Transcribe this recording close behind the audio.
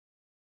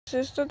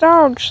This is the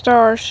dog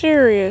star,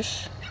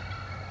 Sirius.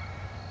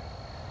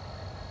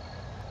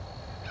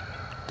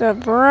 The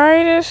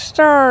brightest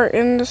star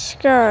in the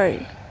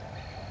sky.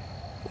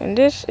 And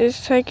this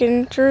is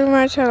taken through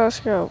my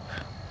telescope.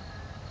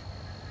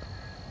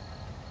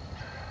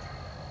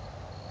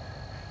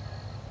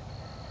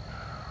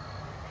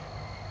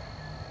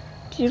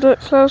 If you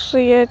look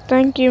closely, I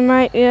think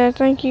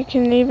you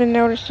can even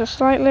notice a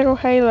slight little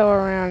halo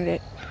around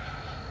it.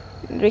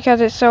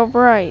 Because it's so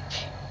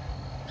bright.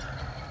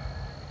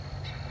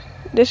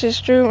 This is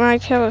through my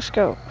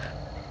telescope.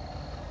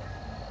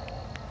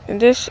 And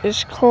this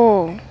is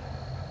cool.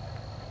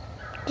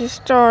 This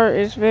star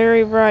is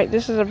very bright.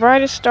 This is the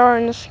brightest star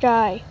in the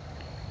sky.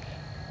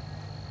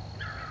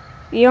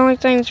 The only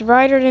things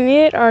brighter than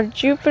it are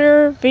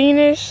Jupiter,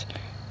 Venus,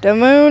 the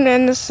moon,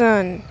 and the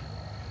sun.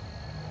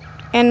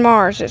 And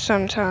Mars at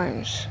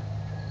sometimes.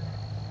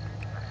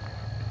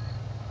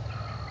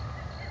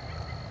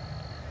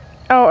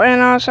 Oh,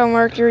 and also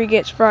Mercury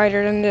gets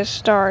brighter than this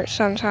star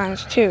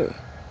sometimes too.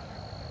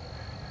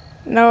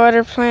 No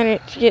other planet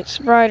gets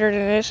brighter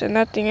than this, and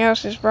nothing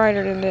else is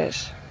brighter than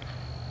this.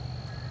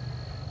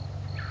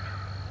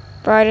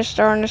 Brightest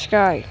star in the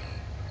sky.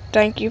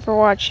 Thank you for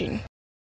watching.